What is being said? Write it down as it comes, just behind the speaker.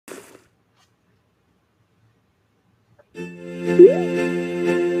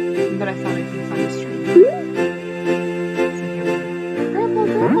But I thought I'd be fun to stream. So here we go. Grandpa,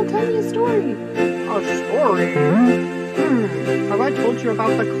 tell me a story. A story? Have I told you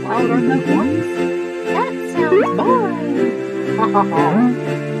about the cloud I met once? That sounds boring. Ha ha ha.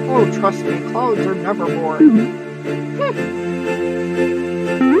 Oh, trust me, clouds are never boring.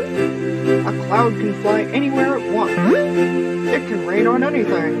 A cloud can fly anywhere it wants. It can rain on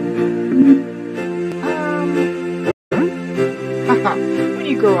anything. When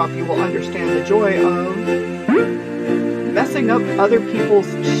you grow up, you will understand the joy of messing up other people's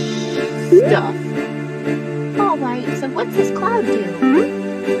stuff. Alright, so what's this cloud do?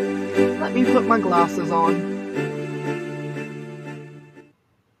 Let me put my glasses on.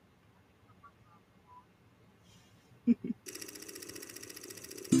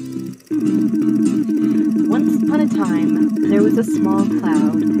 Once upon a time, there was a small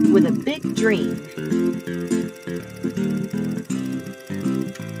cloud with a big dream.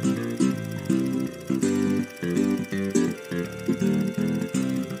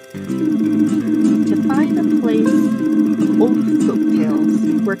 To find a place of old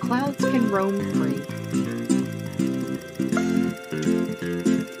folktales where clouds can roam free.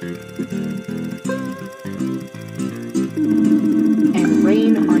 And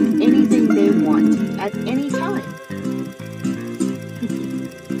rain on anything they want at any time.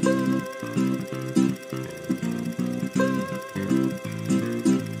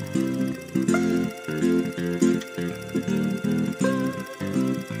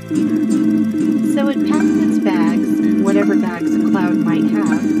 So it packed its bags, whatever bags a cloud might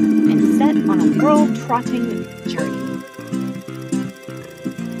have, and set on a world-trotting journey.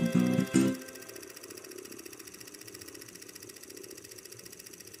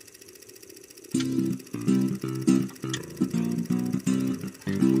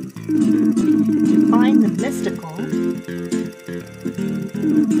 To find the mystical,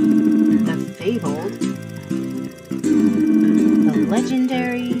 the fabled, the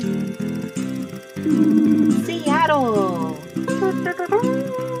legendary Seattle!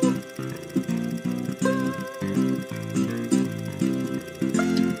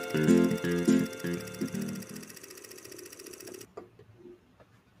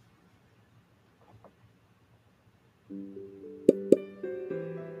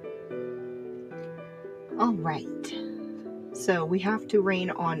 All right, so we have to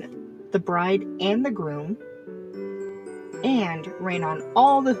rain on the bride and the groom, and rain on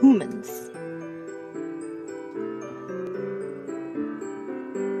all the humans.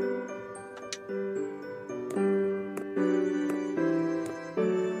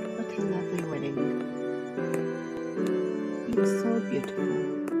 What a lovely wedding. It's so beautiful.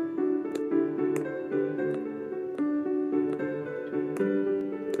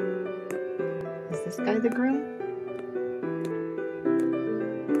 Is this guy the groom?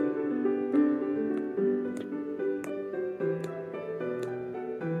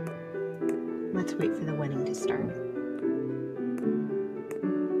 Let's wait for the wedding to start.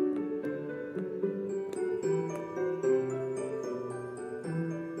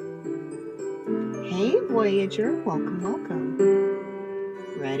 Hey, Voyager. Welcome, welcome.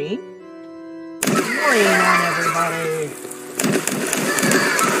 Ready? Rain on everybody!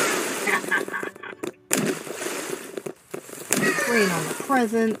 Rain on the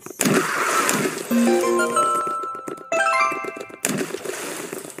presents.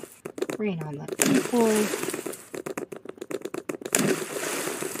 Rain on the people.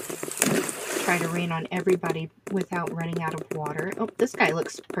 Try to rain on everybody without running out of water. Oh, this guy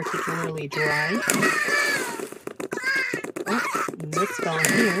looks particularly dry. Oh, this fella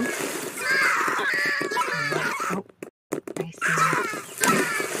here. Oh, I see.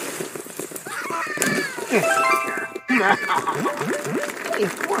 Here. Hey,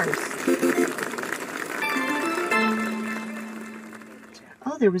 of course.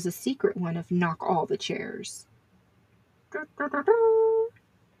 Oh, there was a secret one of knock all the chairs.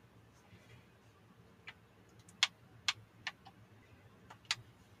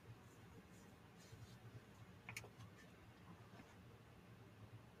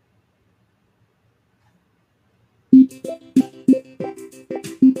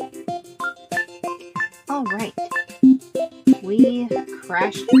 All right. We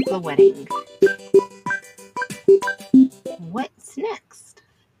crashed the wedding. What's next?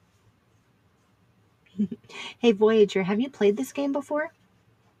 Hey, Voyager, have you played this game before?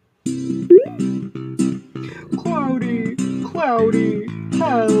 Cloudy, cloudy,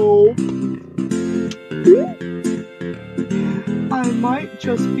 help. I might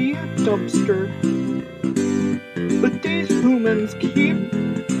just be a dumpster. But these humans keep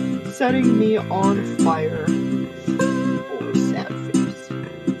setting me on fire.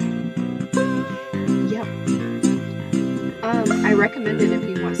 I recommend it if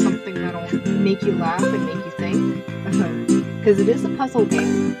you want something that'll make you laugh and make you think. Because it is a puzzle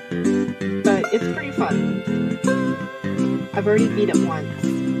game, but it's pretty fun. I've already beat it once,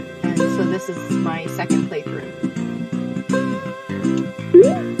 and so this is my second playthrough.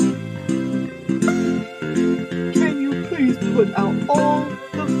 Can you please put out all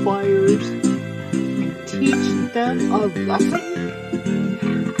the fires and teach them a lesson?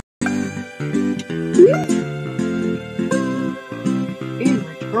 In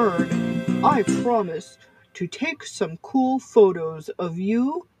return, I promise to take some cool photos of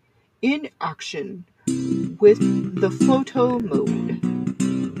you in action with the photo mode.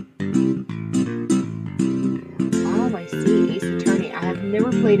 Oh, I see. Ace Attorney. I have never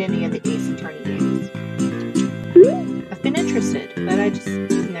played any of the Ace Attorney games. I've been interested, but I just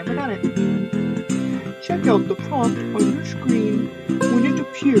never done it. Check out the prompt on your screen when it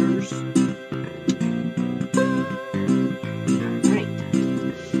appears. Alright.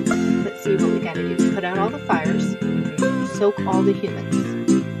 Let's see what we gotta do. Put out all the fires. Soak all the humans.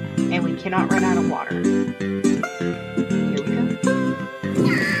 And we cannot run out of water. Here we go.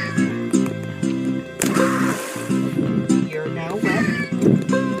 You're now wet.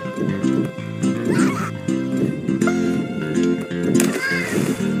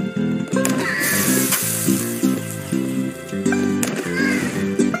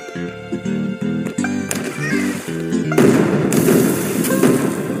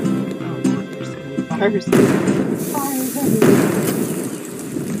 Oh Lord, there's so many fires. Fires everywhere.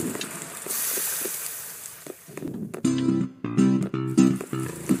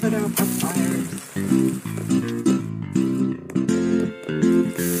 Put out the fires.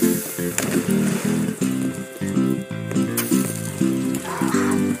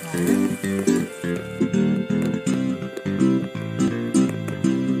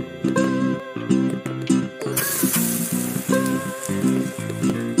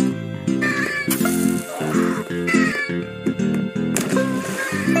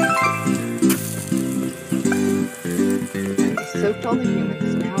 Soaked all the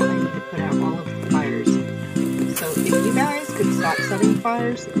humans. Now I need to put out all of the fires. So if you guys could stop setting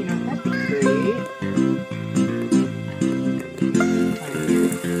fires, you know, that'd be great. Fire here.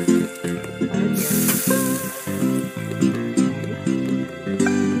 Fire here. Okay.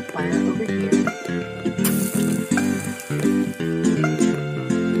 Fire over here.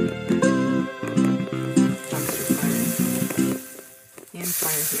 Dumpster fire. And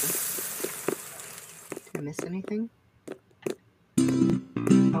fire here. Did I miss anything?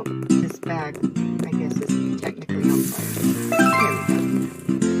 Oh, this bag, I guess, is technically on fire. There we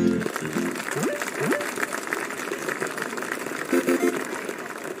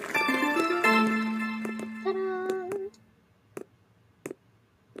Ta-da!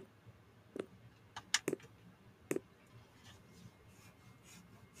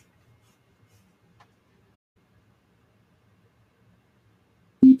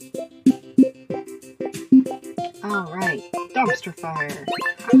 Alright, dumpster fire.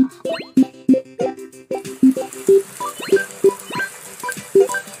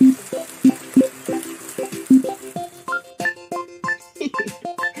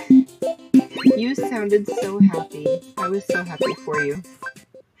 You sounded so happy. I was so happy for you.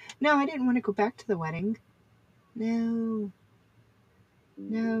 No, I didn't want to go back to the wedding. No.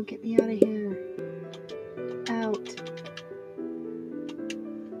 No, get me out of here. Out.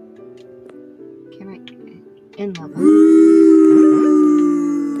 Can I end level?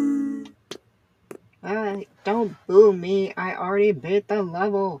 Don't boo me. I already beat the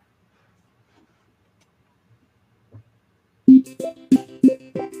level.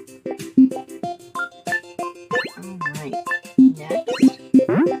 Alright. Next.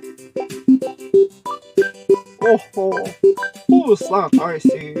 Oh, who's that I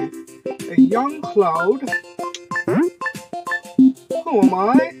see? A young cloud? Who am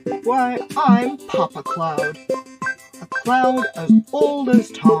I? Why, I'm Papa Cloud. A cloud as old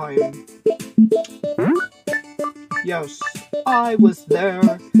as time. Yes, I was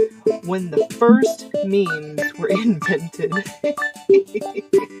there when the first memes were invented.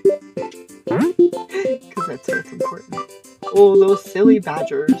 Because that's what's important. Oh, those silly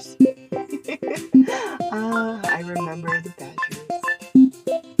badgers. I remember the badgers.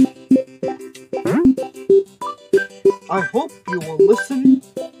 I hope you will listen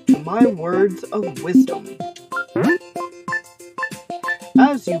to my words of wisdom.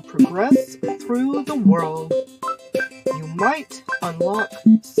 As you progress through the world, you might unlock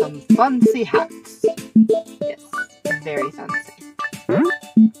some fancy hats. Yes, very fancy.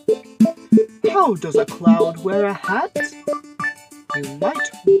 How does a cloud wear a hat? You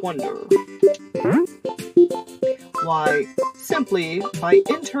might wonder. Why, simply by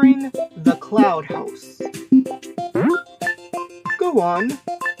entering the cloud house. Go on,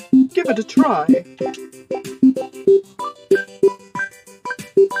 give it a try.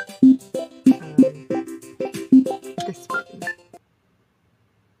 This button.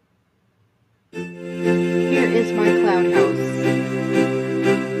 Here is my cloud house.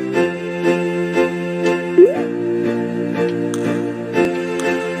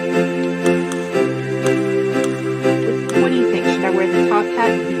 What do you think? Should I wear the top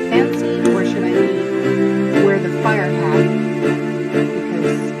hat and be fancy, or should I wear the fire hat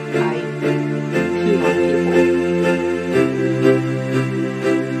because I pee on people?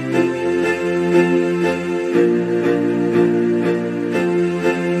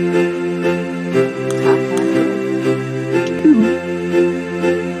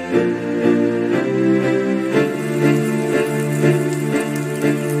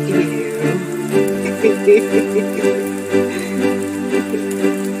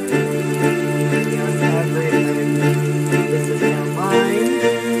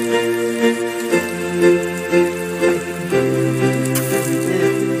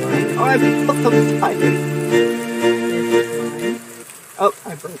 Oh,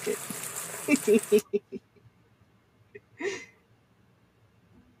 I broke it.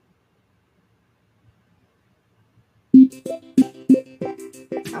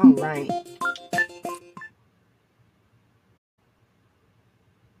 All right.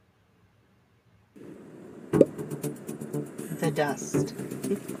 The dust.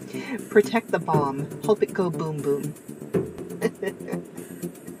 Protect the bomb. Hope it go boom boom.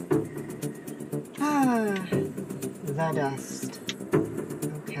 The dust.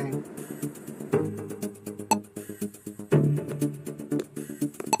 Okay.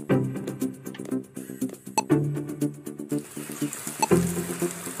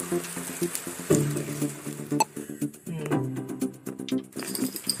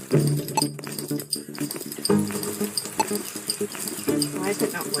 Why is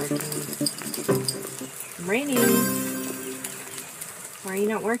it not working? I'm raining. Why are you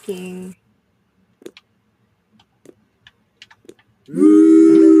not working?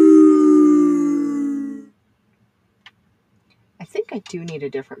 I think I do need a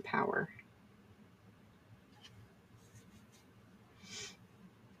different power.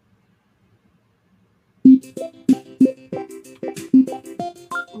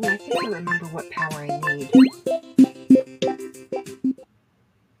 Oh, I think I remember what power I need.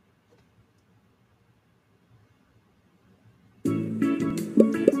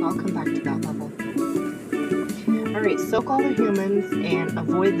 So I'll come back to that level. Alright, soak all the humans and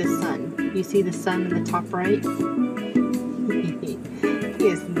avoid the sun. You see the sun in the top right? He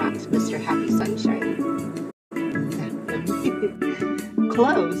is not Mr. Happy Sunshine.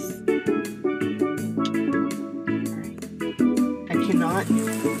 Close. I cannot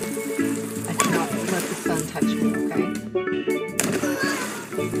let the sun touch me, okay?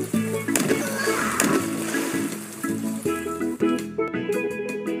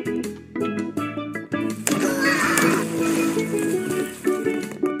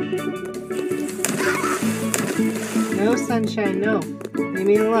 No sunshine, no. Leave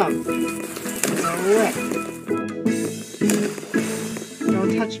me alone. Go away.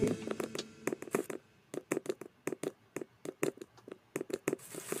 Don't touch me.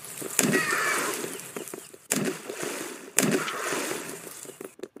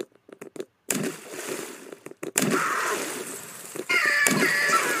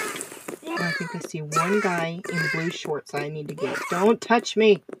 I think I see one guy in blue shorts I need to get. Don't touch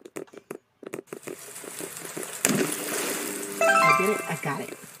me. I did it. I got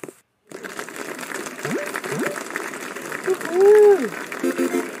it.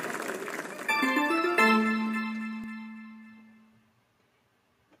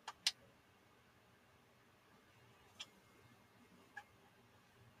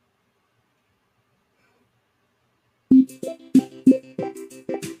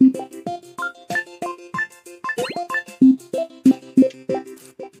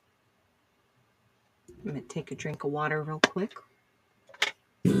 I'm going to take a drink of water real quick.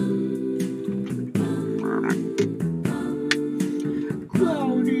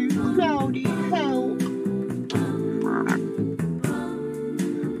 Cloudy, cloudy, help.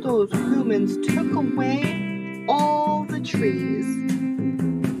 Those humans took away all the trees.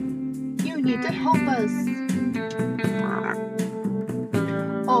 You need to help us.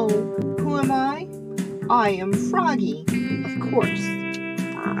 Oh, who am I? I am Froggy. Of course.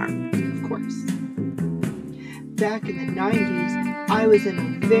 Of course. Back in the 90s, I was in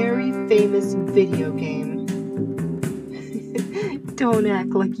a very famous video game. Don't act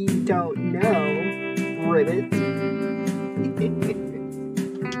like you don't know, Ribbit.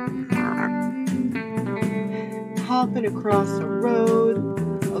 hopping across the road,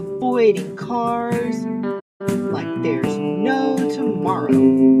 avoiding cars like there's no tomorrow.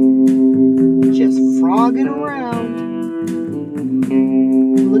 Just frogging around.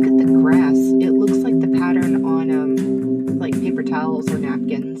 Look at the grass. It looks like the pattern on like paper towels or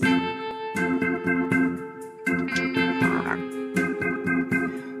napkins.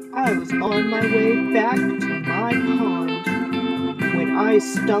 I was on my way back to my pond when I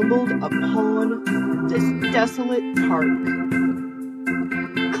stumbled upon this desolate park.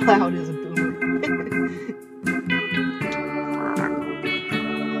 Cloud is a boomer.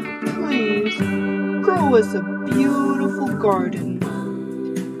 Please, grow us a beautiful garden.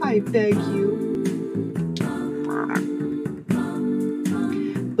 I beg you.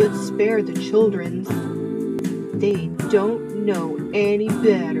 But spare the children's. They don't know any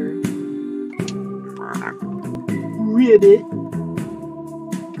better. Ribbit.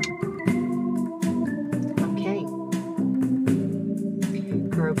 Okay.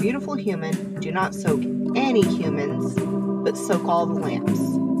 You're a beautiful human. Do not soak any humans, but soak all the lamps.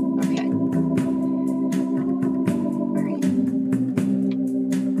 Okay. Alright.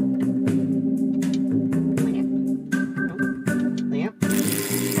 Lamp. Nope. Lamp.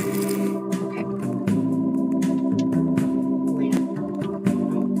 Okay. Lamp.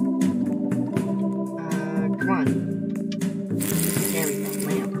 Nope. Come on. There we go.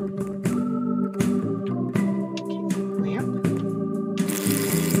 Lamp. Okay. Lamp.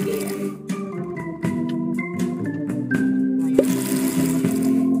 Yeah. Lamp.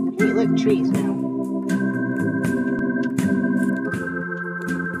 Hey, look, trees now.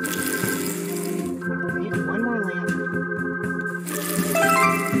 Alright, one more lamp. Perfect.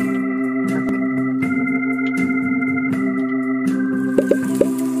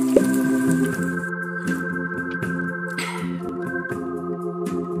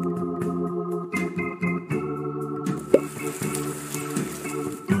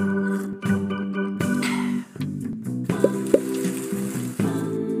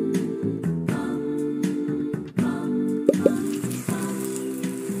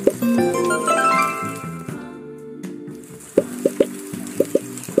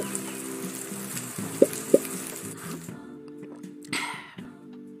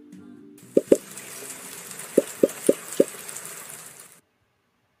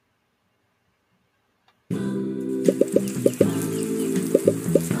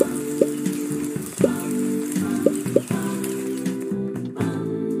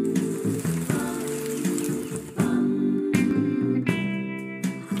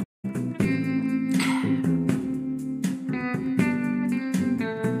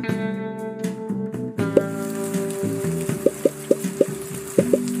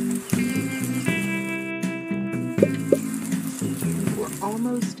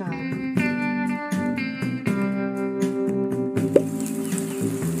 Almost done.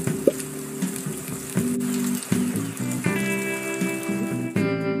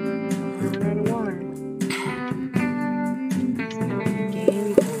 Run out of water. So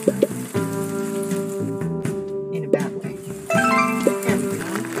game over. In a bad way. There we go.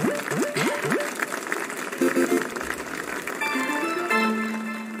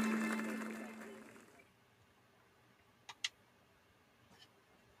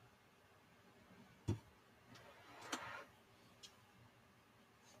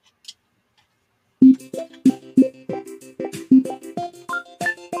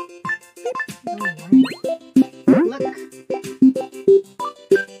 Look.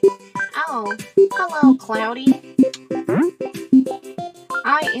 Oh, hello, Cloudy.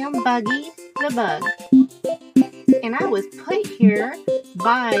 I am Buggy the Bug, and I was put here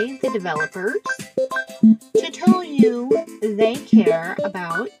by the developers to tell you they care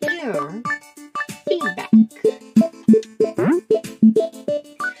about your feedback.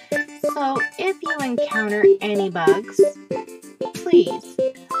 So if you encounter any bugs, please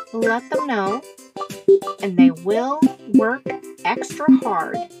let them know, and they will work extra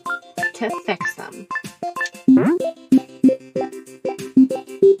hard to fix them.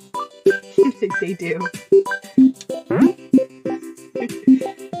 They do.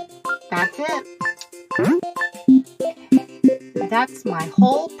 That's it. That's my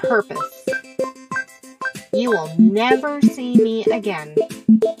whole purpose. You will never see me again.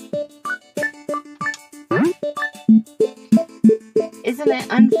 Isn't it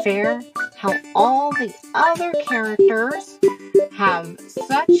unfair how all the other characters have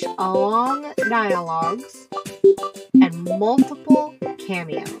such long dialogues and multiple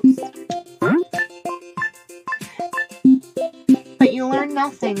cameos? But you learn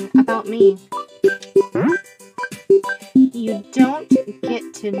nothing about me. You don't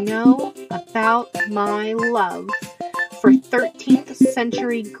get to know about my love 13th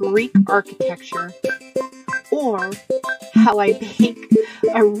century Greek architecture, or how I bake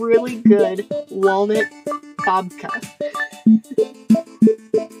a really good walnut babka.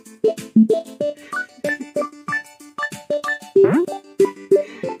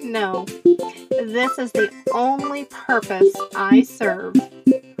 No, this is the only purpose I serve.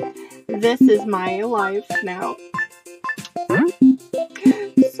 This is my life now.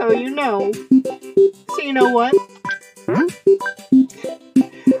 So you know what?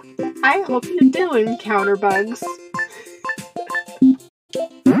 I hope you do encounter bugs.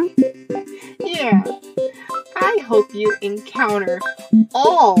 Yeah, I hope you encounter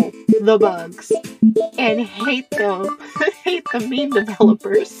all the bugs and hate them, hate the mean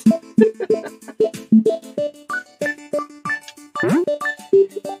developers.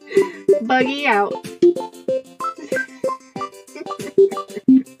 Buggy out.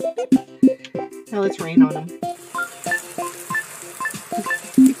 Now let's rain on them.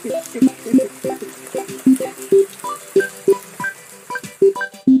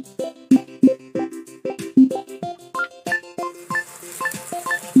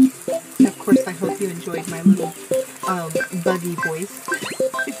 Of course, I hope you enjoyed my little buggy voice.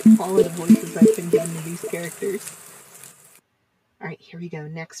 All of the voices I've been giving to these characters. Alright, here we go.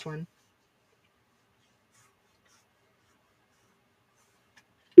 Next one.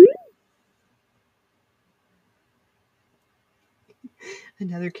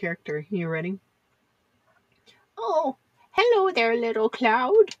 Another character. You ready? Oh, hello there, little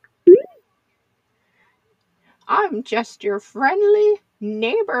cloud. I'm just your friendly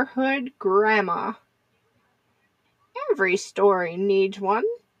neighborhood grandma. Every story needs one.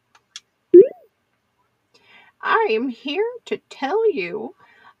 I am here to tell you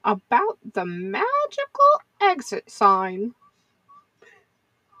about the magical exit sign.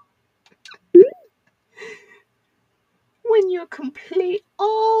 When you complete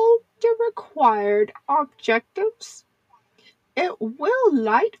all the required objectives, it will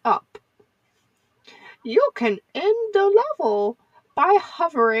light up. You can end the level by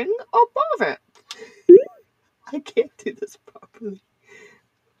hovering above it. I can't do this properly.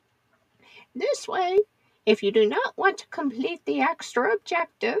 This way, if you do not want to complete the extra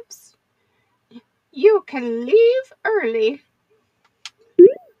objectives, you can leave early.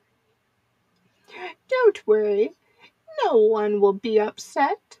 Don't worry, no one will be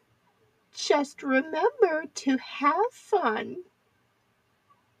upset. Just remember to have fun.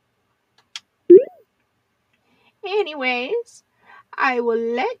 Anyways, I will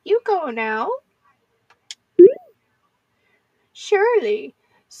let you go now. Surely,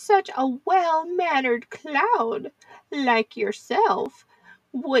 such a well-mannered cloud like yourself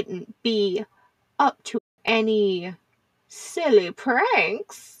wouldn't be up to any silly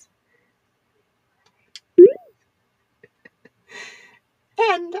pranks.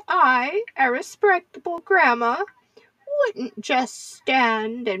 And I, a respectable grandma, wouldn't just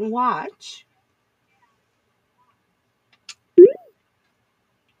stand and watch.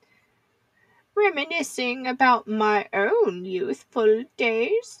 Reminiscing about my own youthful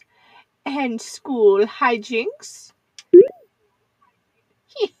days and school hijinks.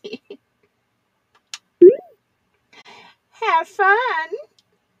 Have fun!